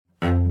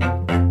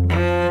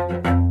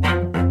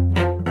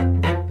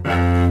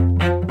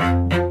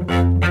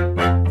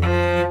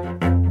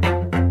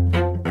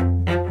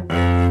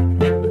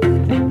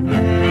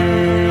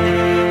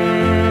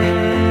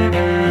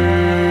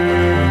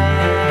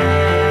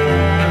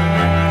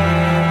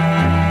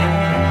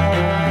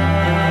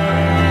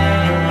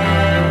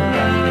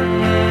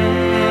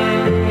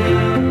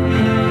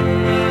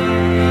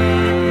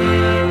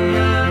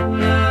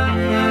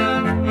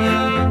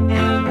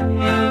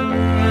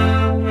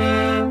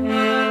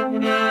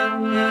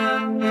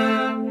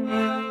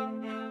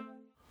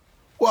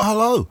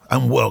Hello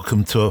and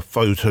welcome to a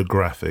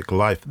Photographic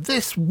Life.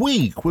 This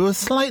week we were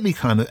slightly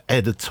kind of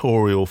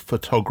editorial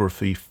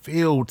photography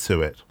feel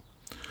to it.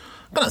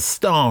 I'm going to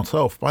start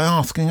off by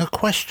asking a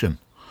question.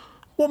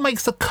 What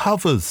makes a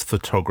covers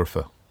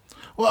photographer?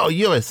 Well,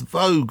 US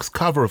Vogue's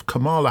cover of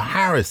Kamala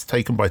Harris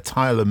taken by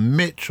Tyler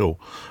Mitchell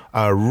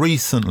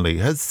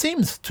recently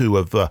seems to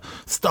have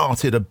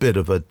started a bit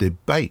of a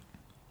debate.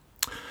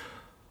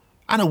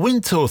 Anna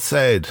Wintour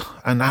said,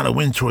 and Anna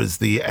Wintour is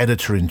the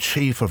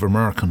editor-in-chief of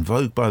American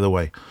Vogue, by the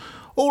way,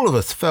 all of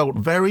us felt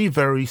very,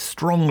 very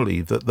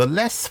strongly that the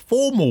less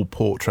formal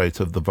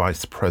portrait of the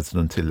vice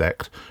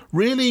president-elect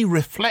really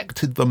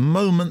reflected the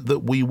moment that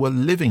we were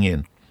living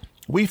in.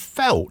 We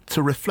felt,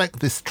 to reflect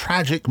this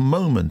tragic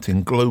moment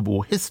in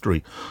global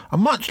history, a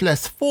much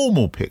less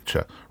formal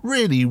picture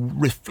really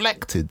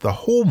reflected the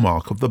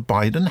hallmark of the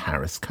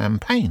Biden-Harris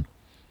campaign.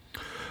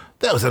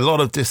 There was a lot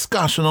of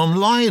discussion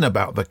online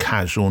about the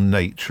casual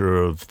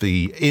nature of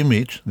the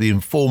image, the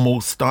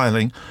informal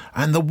styling,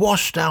 and the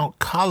washed-out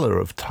colour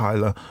of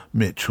Tyler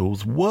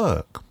Mitchell's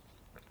work.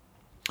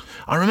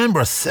 I remember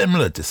a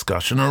similar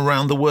discussion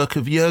around the work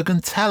of Jürgen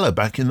Teller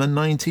back in the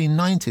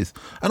 1990s,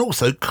 and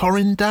also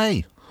Corinne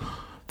Day.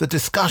 The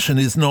discussion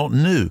is not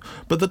new,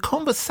 but the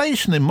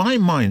conversation in my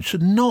mind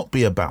should not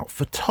be about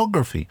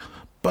photography,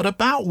 but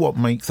about what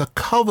makes a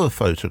cover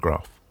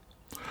photograph.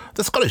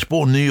 The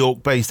Scottish-born New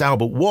York-based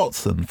Albert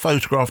Watson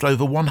photographed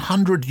over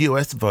 100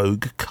 US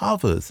Vogue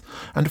covers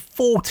and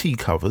 40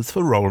 covers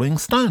for Rolling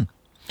Stone.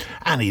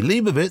 Annie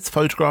Leibovitz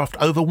photographed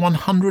over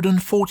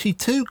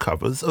 142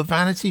 covers of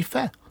Vanity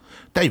Fair.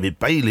 David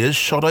Bailey has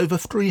shot over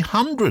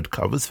 300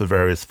 covers for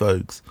various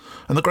Vogues,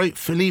 and the great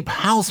Philippe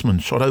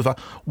Hausman shot over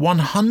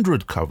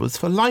 100 covers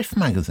for Life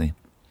magazine.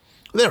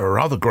 There are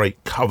other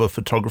great cover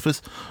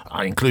photographers,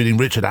 including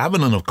Richard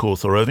Avedon, of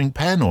course, or Irving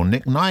Penn, or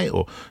Nick Knight,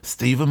 or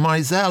Stephen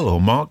Meisel, or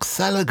Mark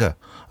Seliger.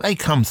 They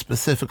come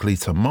specifically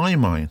to my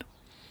mind.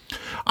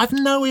 I've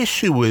no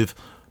issue with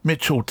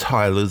Mitchell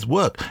Tyler's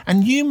work,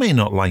 and you may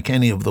not like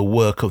any of the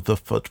work of the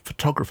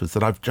photographers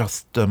that I've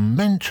just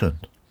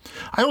mentioned.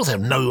 I also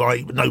have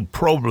no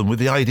problem with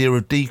the idea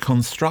of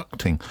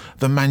deconstructing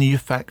the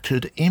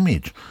manufactured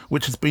image,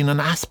 which has been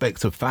an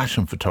aspect of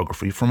fashion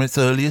photography from its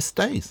earliest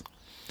days.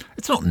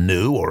 It's not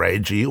new or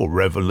edgy or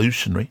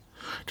revolutionary.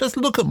 Just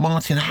look at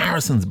Martin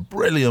Harrison's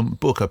brilliant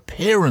book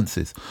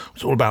Appearances,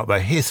 which is all about the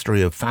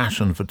history of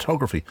fashion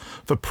photography,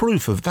 for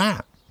proof of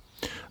that.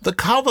 The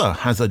cover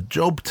has a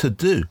job to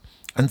do,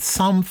 and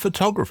some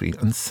photography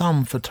and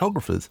some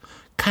photographers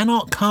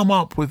cannot come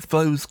up with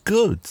those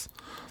goods.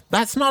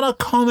 That's not a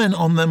comment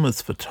on them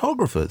as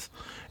photographers.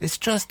 It's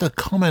just a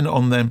comment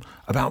on them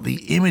about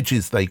the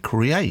images they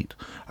create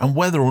and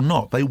whether or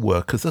not they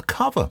work as a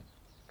cover.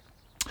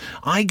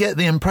 I get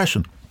the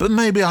impression, but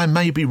maybe I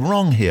may be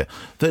wrong here,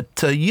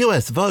 that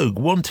US Vogue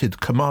wanted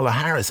Kamala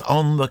Harris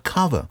on the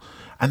cover,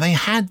 and they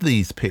had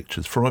these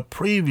pictures from a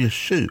previous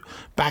shoot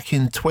back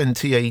in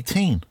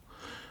 2018.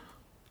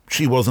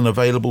 She wasn't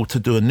available to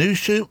do a new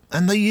shoot,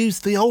 and they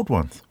used the old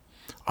ones.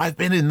 I've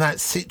been in that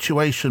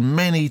situation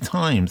many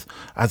times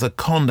as a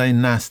Condé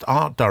Nast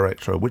art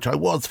director, which I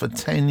was for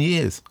 10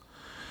 years.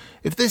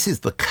 If this is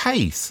the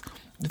case,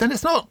 then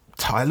it's not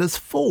Tyler's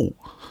fault.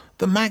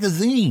 The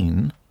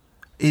magazine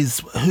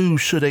is who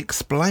should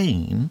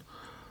explain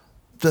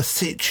the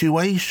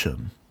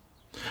situation.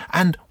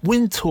 And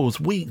Wintour's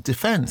weak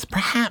defence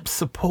perhaps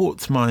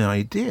supports my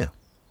idea.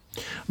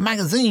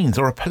 Magazines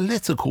are a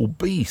political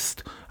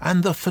beast,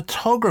 and the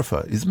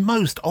photographer is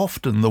most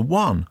often the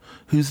one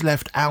who's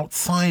left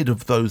outside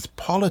of those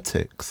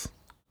politics.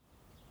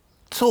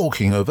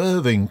 Talking of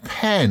Irving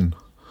Penn,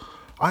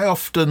 I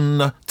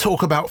often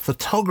talk about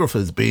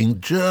photographers being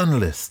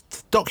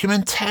journalists,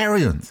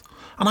 documentarians,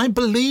 and I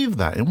believe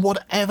that in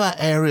whatever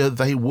area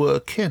they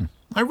work in.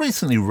 I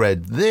recently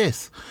read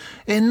this.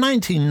 In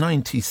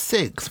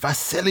 1996,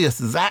 Vassilios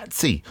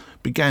Zatsy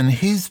began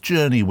his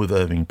journey with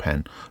Irving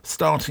Penn,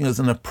 starting as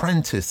an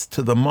apprentice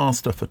to the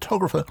master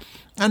photographer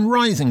and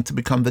rising to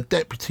become the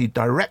deputy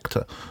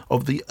director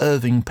of the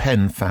Irving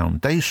Penn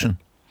Foundation.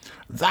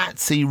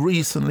 Zatsy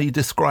recently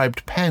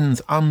described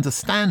Penn's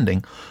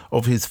understanding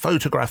of his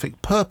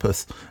photographic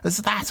purpose as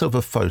that of a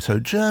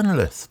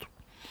photojournalist.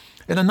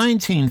 In a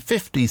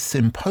 1950s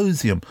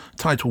symposium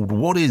titled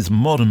What is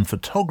Modern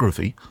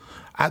Photography?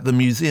 At the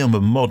Museum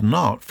of Modern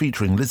Art,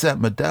 featuring Lisette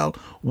Medell,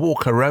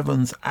 Walker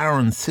Evans,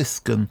 Aaron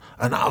Siskin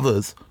and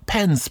others,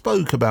 Penn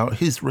spoke about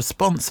his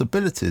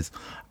responsibilities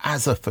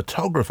as a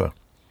photographer.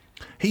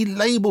 He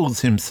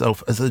labels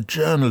himself as a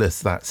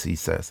journalist, he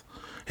says.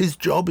 His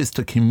job is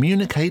to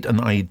communicate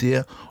an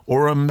idea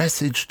or a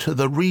message to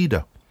the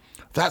reader.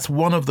 That's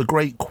one of the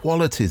great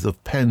qualities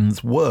of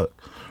Penn's work.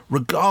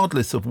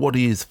 Regardless of what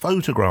he is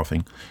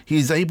photographing, he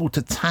is able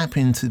to tap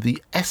into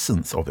the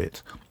essence of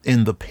it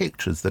in the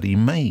pictures that he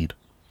made.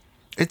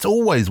 It's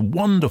always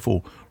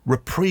wonderful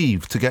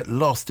reprieve to get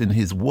lost in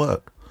his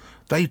work.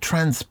 They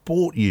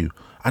transport you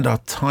and are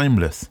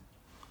timeless.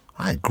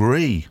 I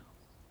agree.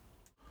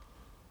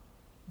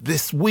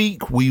 This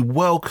week, we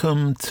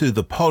welcome to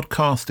the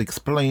podcast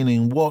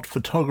explaining what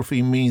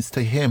photography means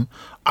to him,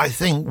 I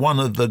think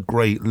one of the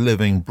great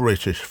living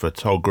British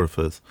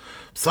photographers.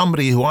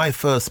 Somebody who I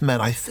first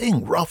met, I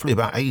think, roughly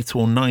about 8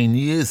 or 9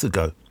 years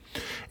ago.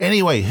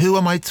 Anyway, who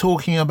am I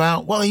talking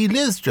about? Well, he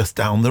lives just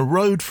down the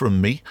road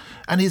from me,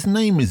 and his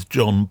name is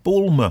John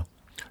Bulmer.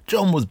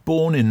 John was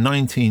born in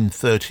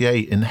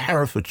 1938 in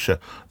Herefordshire,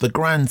 the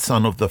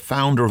grandson of the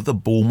founder of the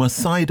Bulmer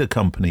Cider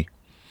Company.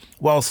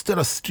 While still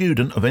a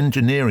student of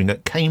engineering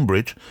at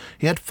Cambridge,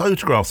 he had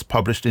photographs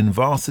published in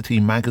Varsity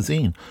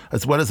magazine,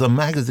 as well as a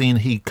magazine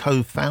he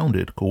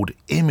co-founded called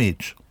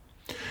Image.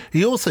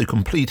 He also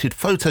completed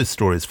photo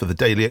stories for the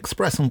Daily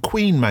Express and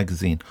Queen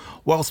magazine,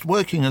 whilst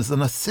working as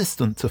an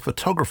assistant to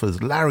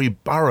photographers Larry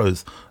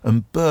Burrows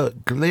and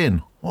Bert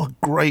Glynn. What a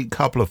great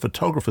couple of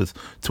photographers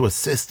to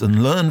assist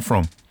and learn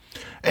from.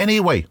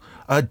 Anyway,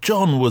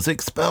 John was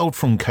expelled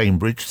from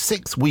Cambridge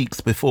 6 weeks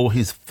before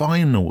his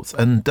finals,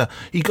 and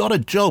he got a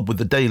job with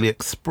the Daily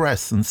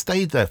Express and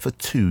stayed there for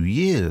 2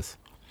 years.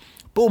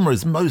 Bulmer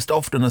is most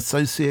often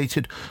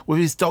associated with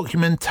his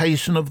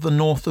documentation of the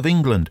north of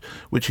England,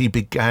 which he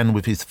began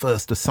with his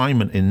first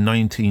assignment in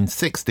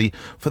 1960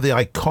 for the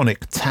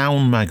iconic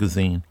Town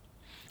magazine.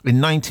 In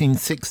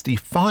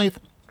 1965,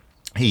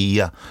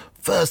 he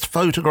first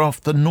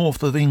photographed the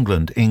north of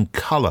England in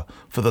colour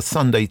for the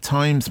Sunday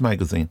Times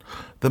magazine,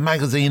 the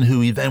magazine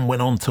who he then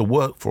went on to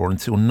work for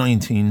until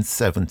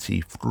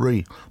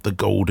 1973, the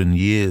golden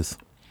years.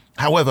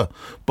 However,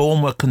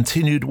 Bulmer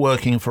continued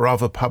working for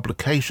other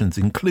publications,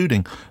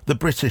 including the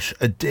British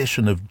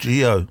edition of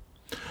Geo.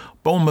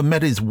 Bulmer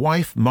met his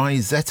wife, Mai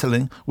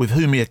Zetterling, with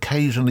whom he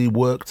occasionally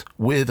worked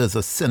with as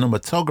a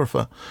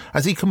cinematographer,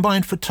 as he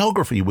combined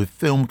photography with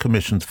film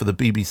commissions for the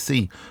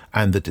BBC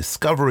and the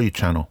Discovery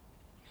Channel.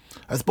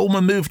 As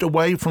Bulmer moved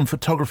away from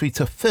photography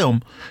to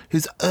film,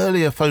 his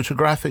earlier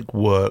photographic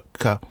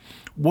work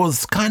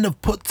was kind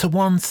of put to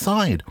one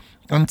side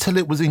until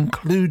it was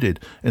included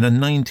in a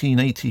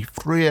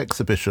 1983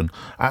 exhibition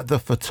at the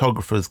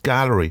Photographers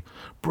Gallery,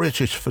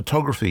 British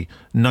Photography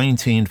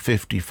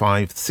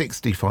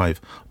 1955-65,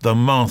 The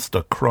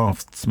Master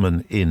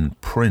Craftsman in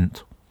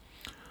Print.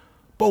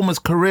 Bulmer's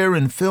career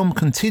in film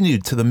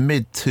continued to the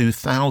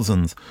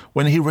mid-2000s,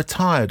 when he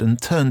retired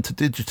and turned to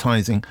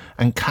digitising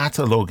and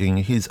cataloguing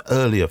his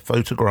earlier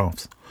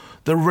photographs.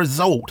 The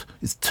result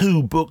is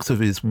 2 books of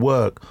his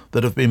work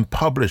that have been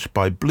published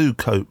by Blue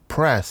Coat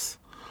Press,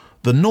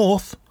 The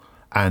North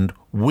and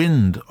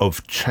Wind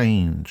of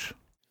Change.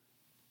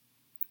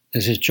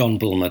 This is John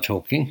Bulmer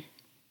talking.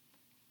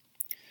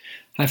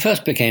 I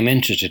first became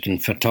interested in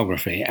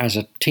photography as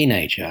a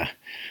teenager.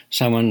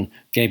 Someone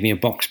gave me a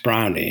box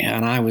brownie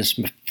and I was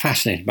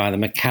fascinated by the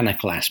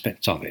mechanical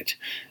aspects of it.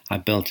 I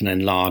built an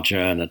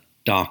enlarger and a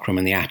darkroom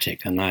in the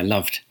attic, and I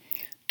loved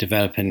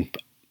developing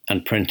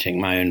and printing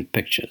my own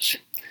pictures.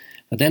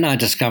 But then I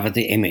discovered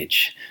the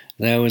Image.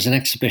 There was an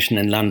exhibition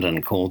in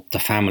London called The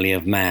Family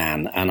of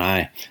Man, and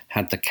I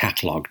had the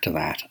catalogue to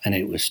that, and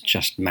it was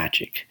just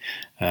magic.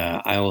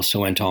 I also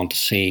went on to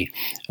see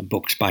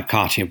books by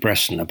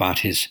Cartier-Bresson about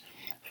his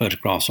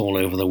photographs all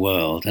over the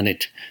world, and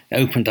it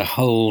opened a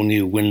whole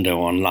new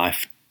window on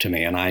life to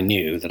me, and I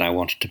knew that I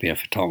wanted to be a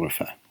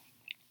photographer.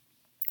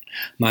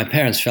 My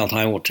parents felt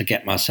I ought to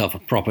get myself a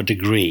proper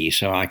degree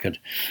so I could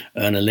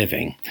earn a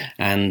living,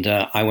 and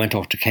I went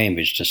off to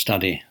Cambridge to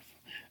study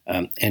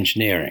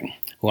engineering.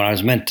 Where I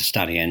was meant to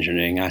study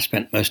engineering, I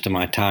spent most of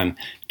my time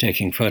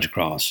taking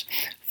photographs,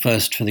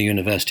 first for the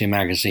university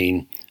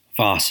magazine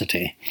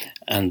Varsity,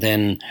 and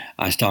then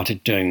I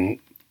started doing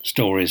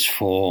stories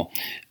for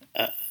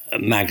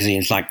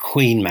magazines like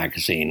Queen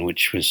magazine,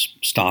 which was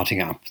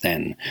starting up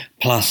then.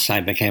 Plus, I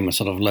became a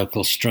sort of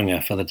local stringer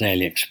for the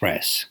Daily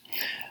Express.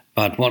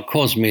 But what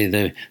caused me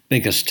the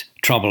biggest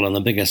trouble and the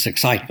biggest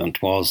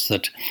excitement was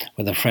that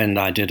with a friend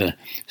I did a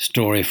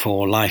story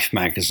for Life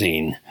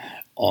magazine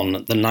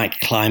on the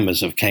night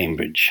climbers of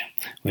Cambridge,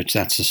 which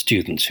that's the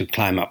students who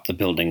climb up the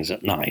buildings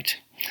at night.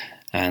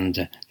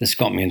 And this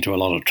got me into a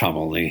lot of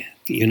trouble. The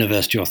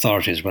university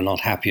authorities were not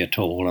happy at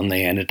all, and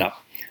they ended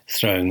up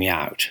throwing me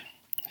out.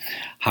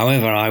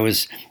 However,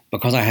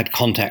 because I had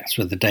contacts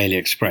with the Daily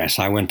Express,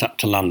 I went up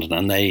to London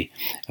and they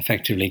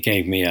effectively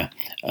gave me a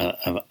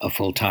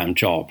full-time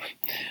job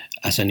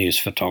as a news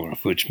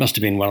photographer, which must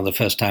have been one of the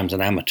first times an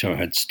amateur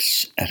had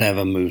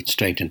ever moved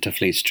straight into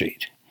Fleet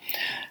Street.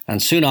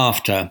 And soon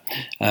after,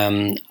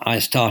 I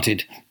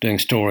started doing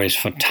stories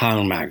for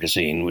Town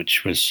magazine,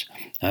 which was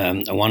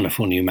a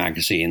wonderful new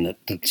magazine that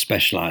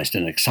specialised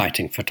in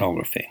exciting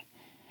photography.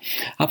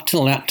 Up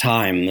till that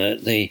time,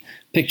 the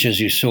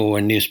pictures you saw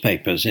in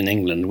newspapers in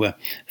England were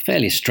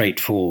fairly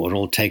straightforward,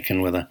 all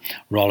taken with a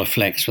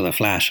Rolleiflex with a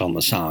flash on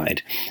the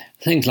side.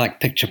 Things like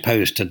Picture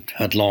Post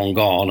had long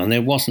gone, and there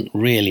wasn't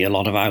really a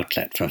lot of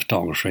outlet for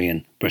photography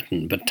in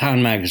Britain. But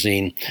Town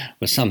magazine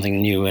was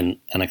something new and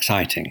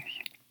exciting.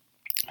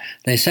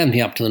 They sent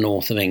me up to the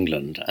north of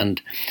England,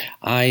 and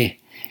I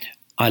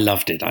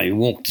loved it. I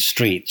walked the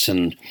streets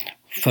and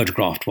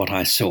photographed what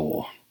I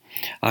saw.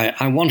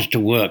 I wanted to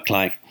work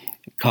like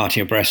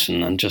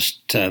Cartier-Bresson and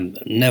just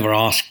never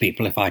ask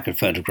people if I could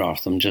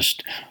photograph them,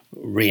 just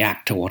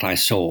react to what I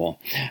saw.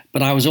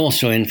 But I was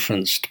also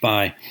influenced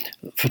by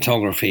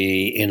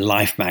photography in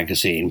Life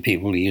magazine,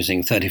 people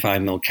using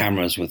 35mm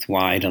cameras with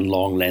wide and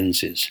long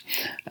lenses.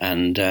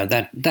 And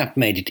that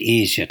made it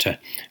easier to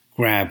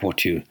grab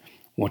what you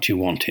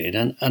wanted.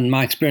 And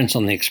my experience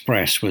on the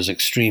Express was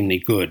extremely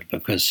good,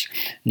 because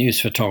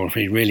news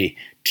photography really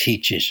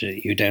teaches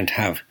you. You don't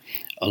have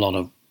a lot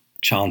of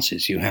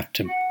chances. You have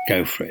to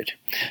go for it.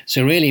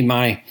 So really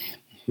my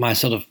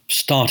sort of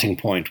starting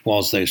point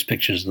was those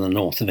pictures in the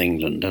north of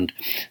England. And,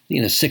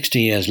 60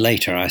 years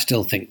later, I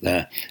still think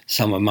they're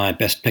some of my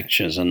best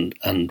pictures and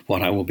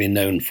what I will be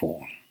known for.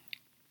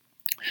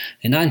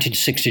 In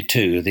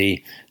 1962,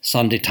 the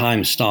Sunday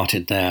Times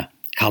started their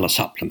colour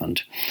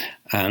supplement,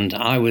 and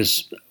I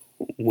was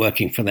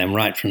working for them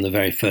right from the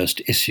very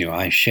first issue.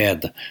 I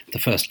shared the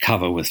first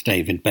cover with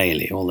David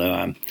Bailey,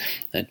 although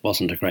it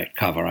wasn't a great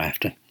cover, I have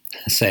to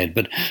say it.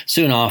 But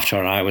soon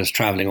after, I was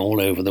travelling all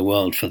over the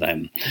world for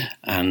them,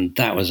 and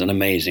that was an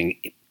amazing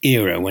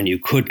era when you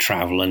could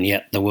travel, and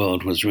yet the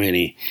world was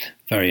really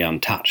very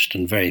untouched,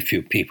 and very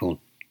few people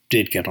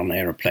did get on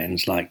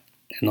aeroplanes,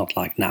 not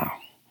like now.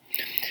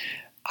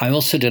 I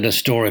also did a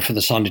story for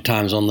the Sunday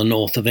Times on the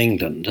north of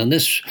England, and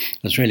this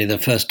was really the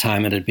first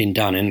time it had been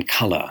done in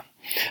colour.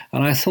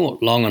 And I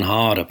thought long and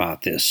hard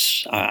about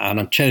this, and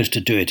I chose to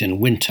do it in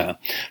winter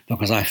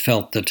because I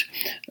felt that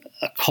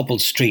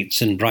cobbled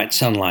streets in bright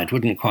sunlight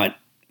wouldn't quite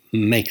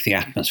make the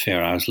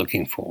atmosphere I was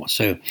looking for.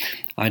 So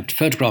I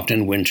photographed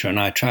in winter, and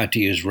I tried to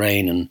use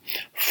rain and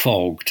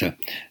fog to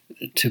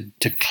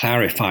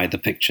clarify the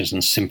pictures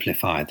and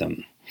simplify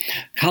them.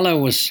 Colour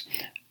was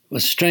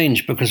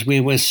strange because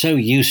we were so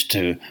used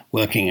to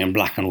working in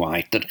black and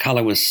white that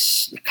colour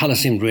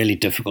seemed really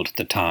difficult at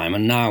the time,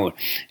 and now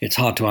it's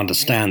hard to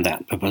understand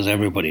that because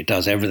everybody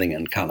does everything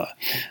in colour.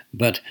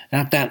 But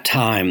at that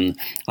time,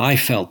 I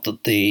felt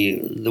that the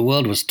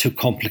world was too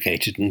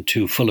complicated and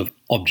too full of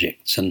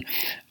objects, and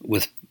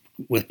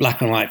with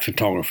black and white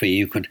photography,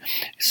 you could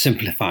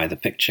simplify the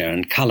picture,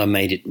 and colour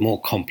made it more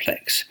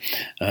complex.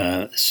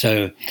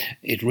 So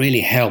it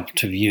really helped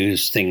to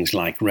use things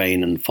like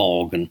rain and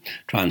fog and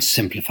try and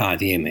simplify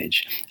the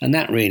image. And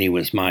that really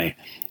was my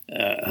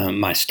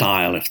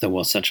style, if there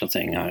was such a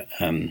thing,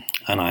 and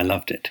I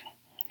loved it.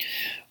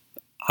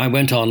 I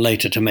went on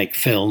later to make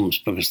films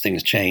because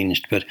things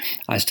changed, but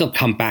I still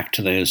come back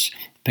to those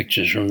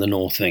pictures from the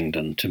north of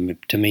England.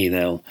 To me,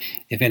 they'll,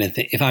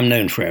 if I'm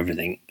known for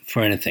anything,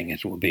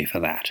 it will be for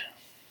that.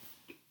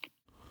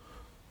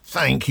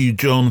 Thank you,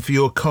 John, for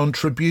your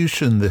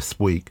contribution this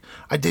week.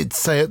 I did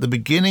say at the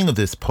beginning of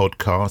this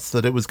podcast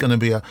that it was going to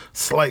be a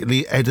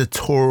slightly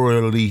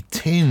editorially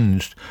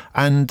tinged,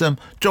 and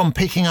John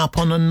picking up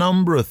on a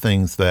number of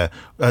things there,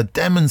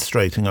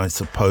 demonstrating, I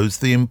suppose,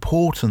 the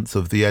importance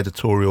of the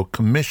editorial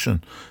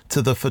commission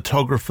to the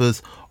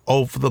photographers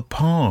of the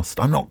past.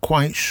 I'm not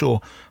quite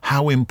sure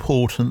how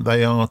important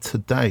they are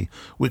today,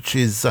 which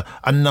is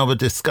another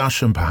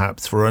discussion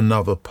perhaps for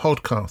another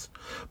podcast.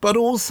 But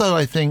also,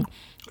 I think,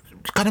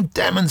 kind of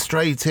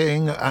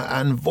demonstrating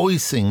and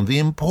voicing the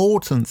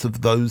importance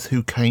of those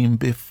who came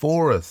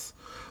before us,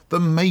 the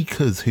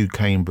makers who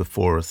came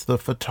before us, the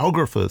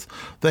photographers,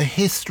 the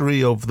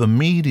history of the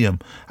medium,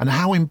 and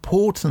how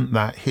important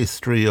that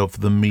history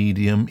of the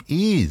medium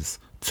is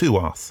to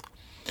us.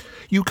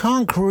 You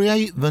can't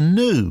create the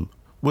new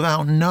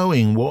without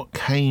knowing what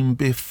came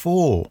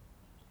before.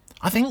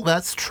 I think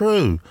that's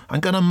true. I'm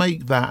going to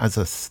make that as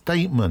a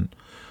statement.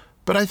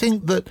 But I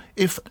think that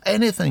if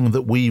anything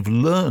that we've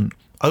learned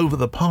over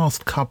the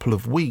past couple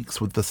of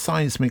weeks with the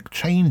seismic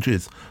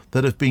changes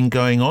that have been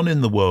going on in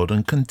the world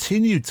and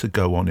continue to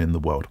go on in the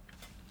world,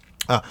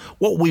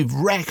 what we've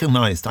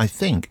recognised, I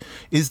think,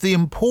 is the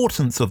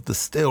importance of the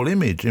still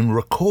image in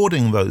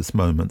recording those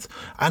moments,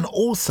 and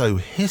also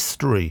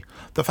history,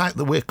 the fact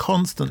that we're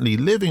constantly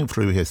living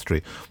through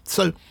history.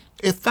 So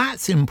if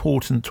that's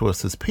important to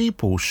us as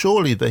people,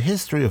 surely the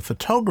history of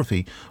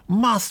photography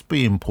must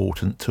be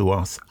important to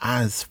us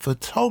as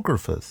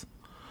photographers.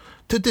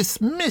 To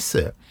dismiss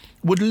it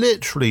would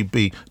literally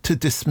be to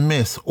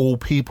dismiss all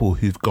people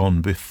who've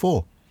gone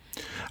before.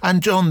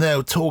 And John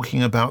there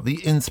talking about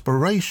the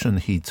inspiration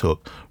he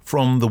took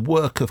from the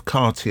work of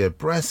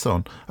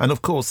Cartier-Bresson and,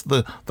 of course,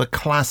 the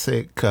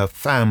classic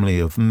Family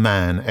of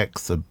Man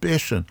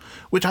exhibition,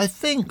 which I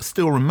think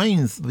still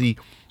remains the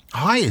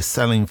highest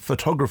selling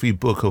photography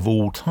book of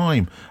all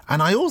time.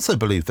 And I also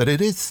believe that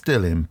it is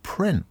still in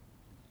print.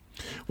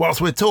 Whilst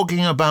we're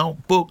talking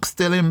about books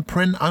still in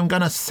print, I'm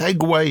going to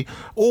segue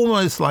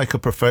almost like a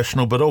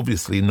professional, but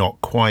obviously not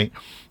quite,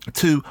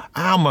 to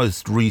our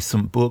most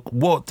recent book,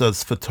 What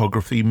Does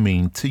Photography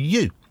Mean to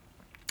You?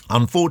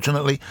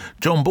 Unfortunately,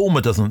 John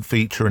Bulmer doesn't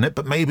feature in it,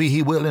 but maybe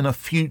he will in a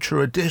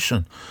future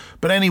edition.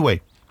 But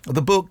anyway,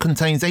 the book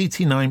contains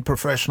 89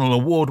 professional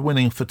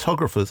award-winning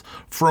photographers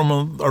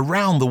from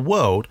around the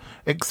world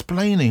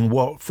explaining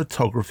what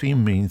photography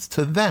means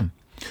to them.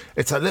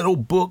 It's a little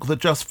book that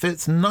just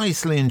fits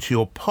nicely into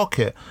your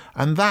pocket,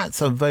 and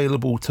that's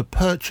available to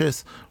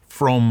purchase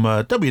from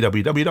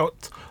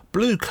www.bulmer.co.uk.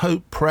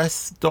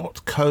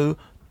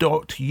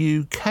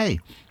 bluecoatpress.co.uk,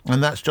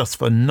 and that's just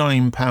for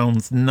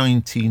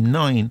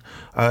 £9.99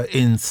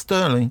 in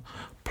sterling,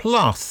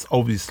 plus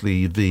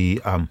obviously the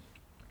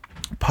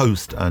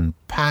post and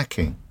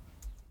packing.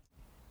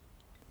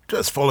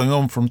 Just following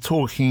on from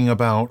talking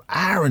about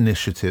our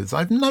initiatives,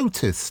 I've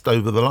noticed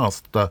over the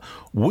last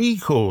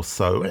week or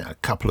so, a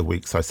couple of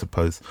weeks I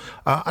suppose,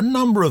 a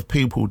number of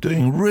people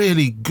doing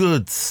really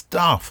good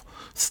stuff,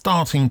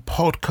 starting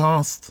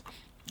podcasts,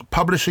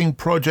 publishing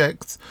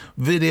projects,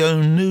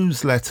 video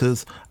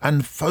newsletters,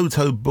 and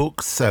photo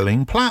book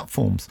selling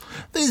platforms.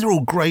 These are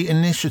all great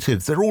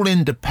initiatives. They're all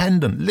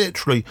independent,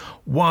 literally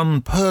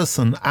one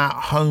person at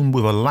home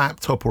with a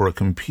laptop or a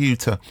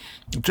computer,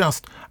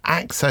 just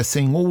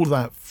accessing all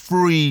that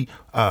free,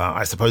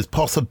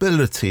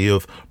 possibility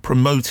of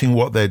promoting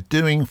what they're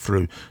doing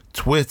through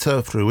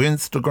Twitter, through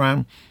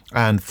Instagram,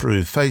 and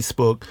through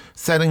Facebook,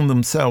 setting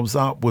themselves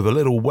up with a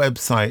little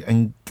website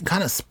and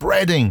kind of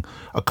spreading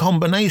a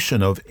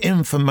combination of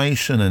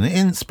information and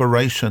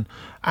inspiration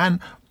and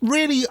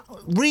really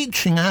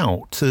reaching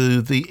out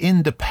to the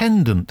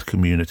independent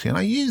community. And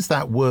I use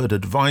that word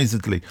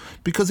advisedly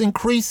because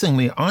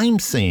increasingly I'm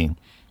seeing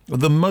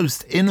the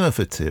most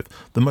innovative,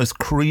 the most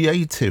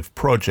creative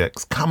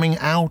projects coming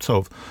out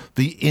of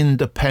the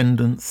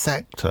independent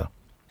sector.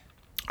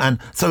 And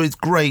so it's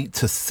great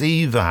to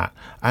see that.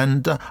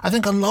 And I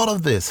think a lot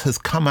of this has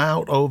come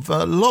out of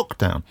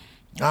lockdown.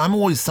 I'm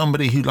always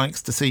somebody who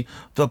likes to see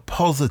the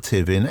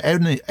positive in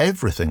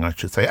everything, I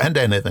should say, and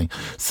anything.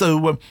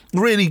 So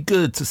really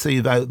good to see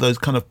those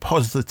kind of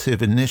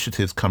positive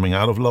initiatives coming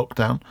out of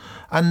lockdown.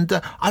 And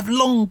I've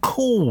long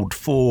called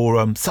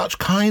for such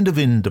kind of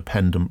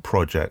independent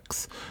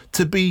projects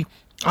to be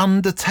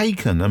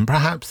undertaken. And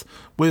perhaps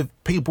with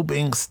people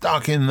being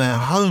stuck in their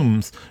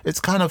homes,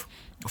 it's kind of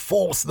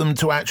force them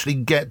to actually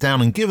get down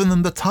and given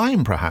them the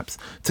time perhaps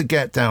to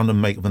get down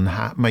and make them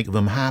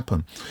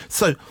happen.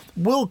 So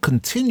we'll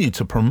continue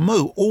to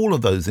promote all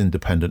of those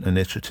independent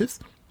initiatives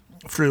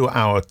through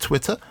our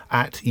Twitter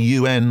at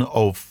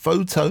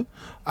UNofPhoto,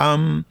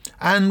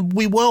 and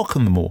we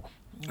welcome them all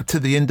to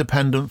the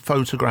independent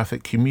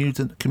photographic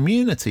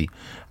community,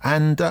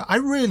 and I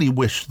really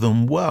wish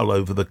them well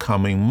over the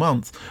coming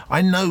months.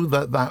 I know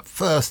that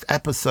first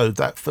episode,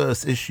 that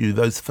first issue,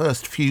 those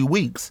first few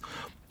weeks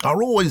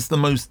are always the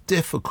most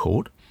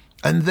difficult,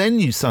 and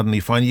then you suddenly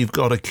find you've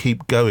got to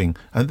keep going,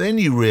 and then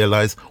you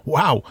realise,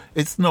 wow,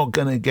 it's not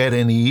going to get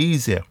any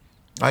easier.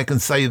 I can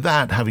say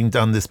that having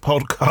done this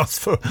podcast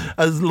for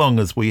as long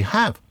as we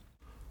have.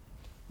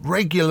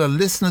 Regular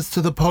listeners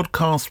to the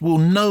podcast will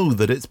know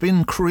that it's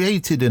been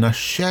created in a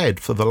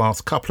shed for the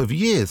last couple of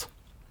years.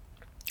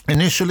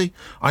 Initially,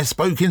 I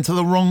spoke into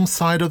the wrong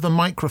side of the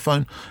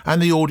microphone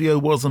and the audio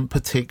wasn't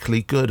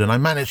particularly good, and I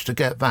managed to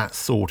get that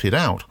sorted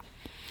out.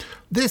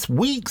 This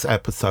week's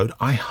episode,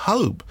 I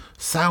hope,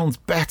 sounds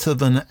better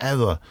than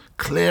ever,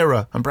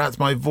 clearer, and perhaps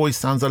my voice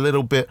sounds a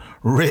little bit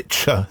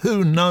richer.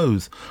 Who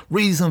knows?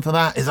 Reason for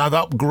that is I've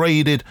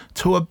upgraded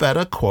to a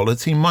better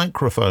quality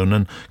microphone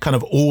and kind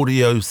of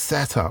audio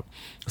setup.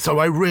 So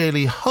I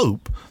really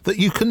hope that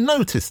you can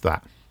notice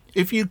that.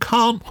 If you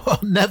can't, well,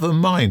 never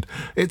mind.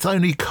 It's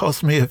only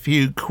cost me a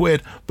few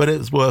quid, but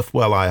it's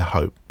worthwhile, I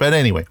hope. But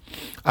anyway,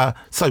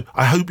 so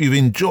I hope you've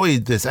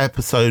enjoyed this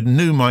episode,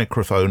 new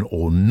microphone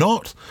or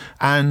not.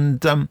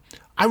 And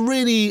I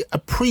really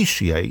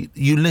appreciate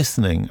you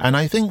listening. And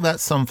I think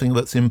that's something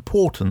that's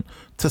important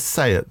to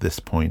say at this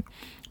point,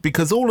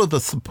 because all of the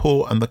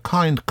support and the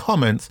kind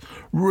comments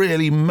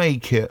really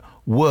make it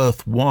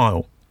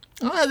worthwhile.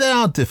 There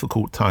are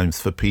difficult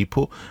times for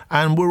people,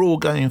 and we're all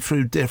going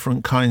through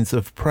different kinds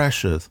of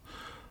pressures.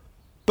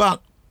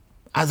 But,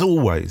 as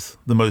always,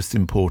 the most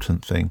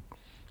important thing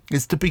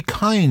is to be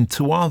kind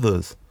to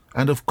others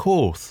and, of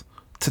course,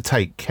 to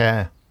take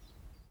care.